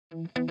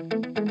Welcome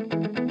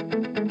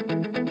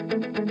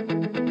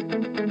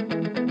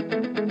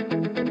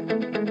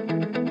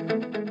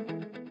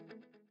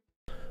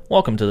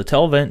to the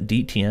Televent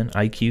DTN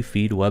IQ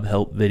Feed Web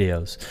Help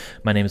videos.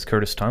 My name is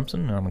Curtis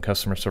Thompson, and I'm a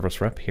customer service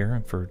rep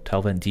here for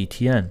Televent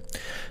DTN.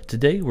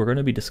 Today we're going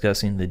to be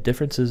discussing the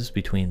differences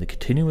between the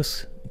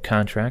continuous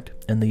contract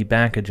and the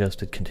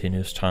back-adjusted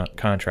continuous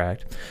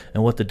contract,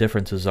 and what the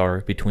differences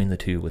are between the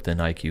two within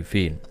IQ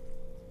Feed.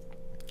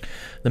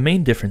 The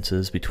main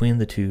differences between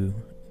the two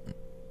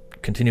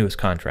continuous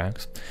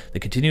contracts: the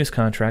continuous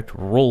contract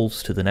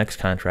rolls to the next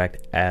contract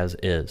as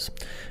is,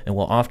 and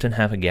will often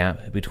have a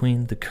gap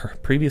between the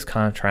previous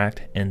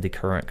contract and the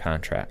current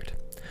contract,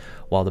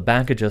 while the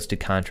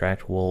back-adjusted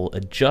contract will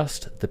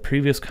adjust the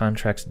previous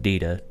contract's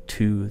data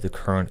to the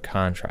current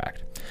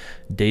contract.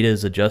 Data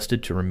is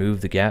adjusted to remove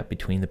the gap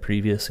between the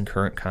previous and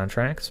current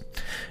contracts,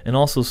 and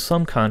also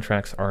some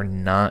contracts are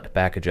not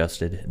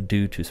back-adjusted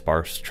due to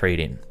sparse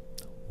trading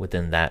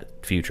within that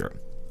feature.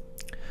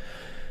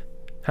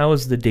 How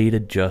is the data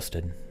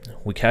adjusted?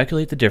 We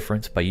calculate the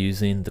difference by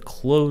using the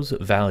close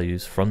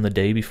values from the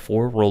day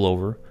before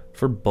rollover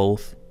for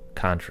both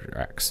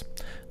contracts,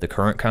 the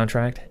current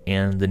contract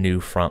and the new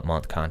front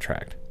month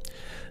contract.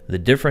 The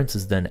difference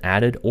is then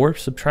added or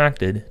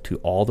subtracted to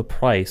all the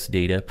price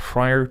data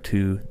prior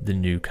to the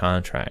new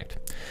contract.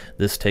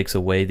 This takes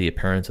away the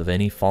appearance of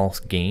any false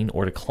gain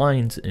or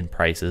declines in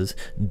prices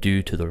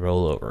due to the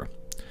rollover.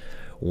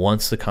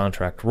 Once the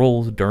contract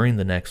rolls during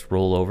the next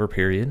rollover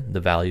period, the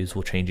values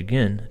will change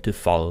again to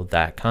follow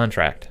that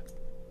contract.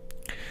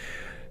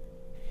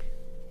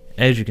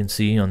 As you can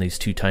see on these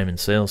two time and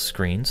sales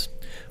screens,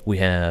 we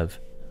have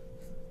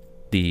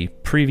the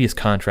previous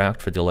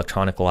contract for the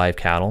electronic live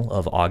cattle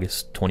of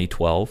August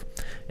 2012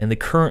 and the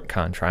current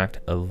contract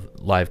of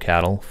live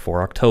cattle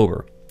for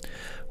October.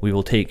 We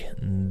will take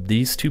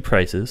these two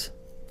prices,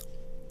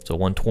 so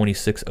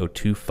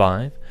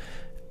 126.025,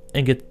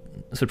 and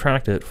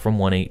subtract it from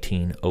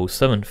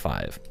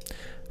 118.075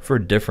 for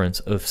a difference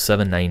of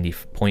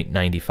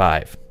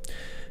 790.95.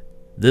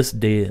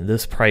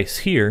 This price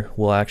here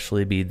will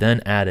actually be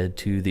then added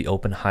to the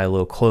open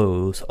high-low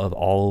close of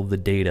all of the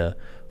data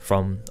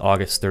from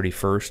August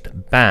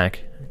 31st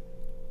back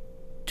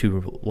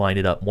to line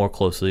it up more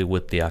closely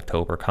with the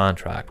October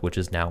contract, which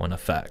is now in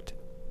effect.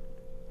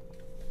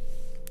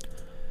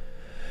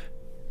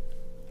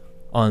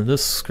 On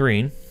this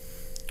screen,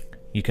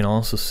 you can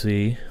also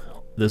see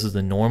this is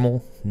the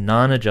normal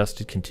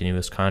non-adjusted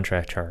continuous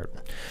contract chart,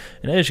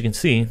 and as you can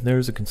see,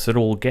 there's a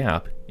considerable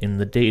gap in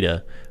the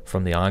data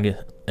from the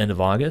end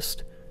of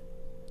August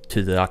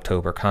to the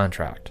October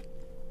contract.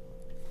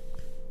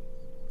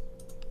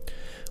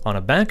 On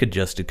a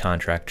back-adjusted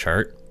contract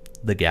chart,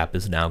 the gap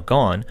is now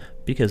gone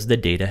because the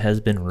data has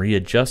been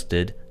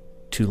readjusted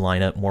to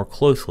line up more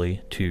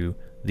closely to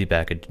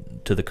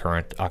the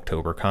current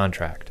October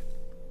contract.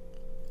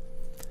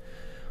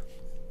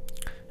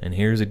 And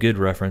here's a good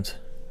reference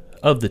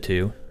of the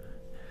two,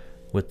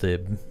 with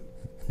the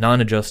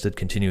non-adjusted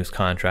continuous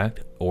contract,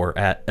 or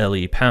at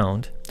LE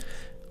pound,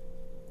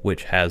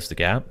 which has the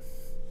gap,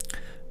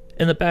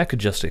 and the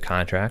back-adjusted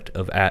contract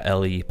of at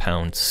LE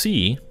pound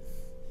C,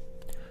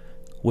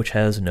 which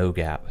has no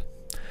gap.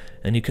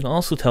 And you can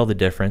also tell the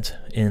difference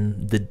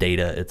in the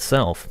data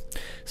itself.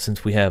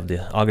 Since we have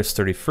the August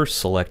 31st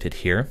selected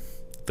here,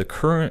 the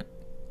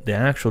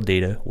actual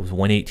data was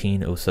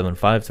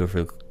 118.075, so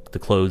for the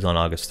close on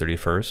August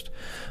 31st,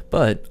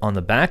 but on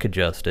the back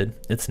adjusted,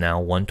 it's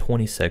now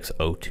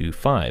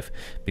 126.025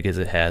 because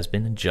it has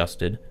been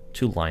adjusted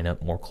to line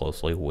up more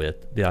closely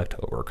with the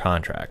October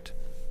contract.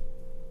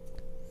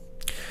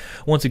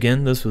 Once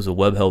again, this was a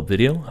web help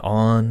video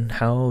on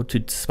how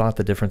to spot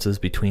the differences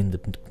between the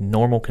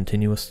normal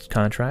continuous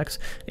contracts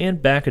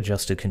and back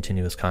adjusted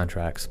continuous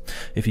contracts.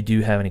 If you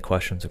do have any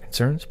questions or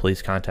concerns,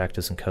 please contact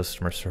us in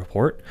customer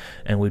support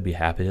and we'd be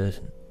happy to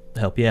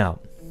help you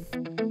out.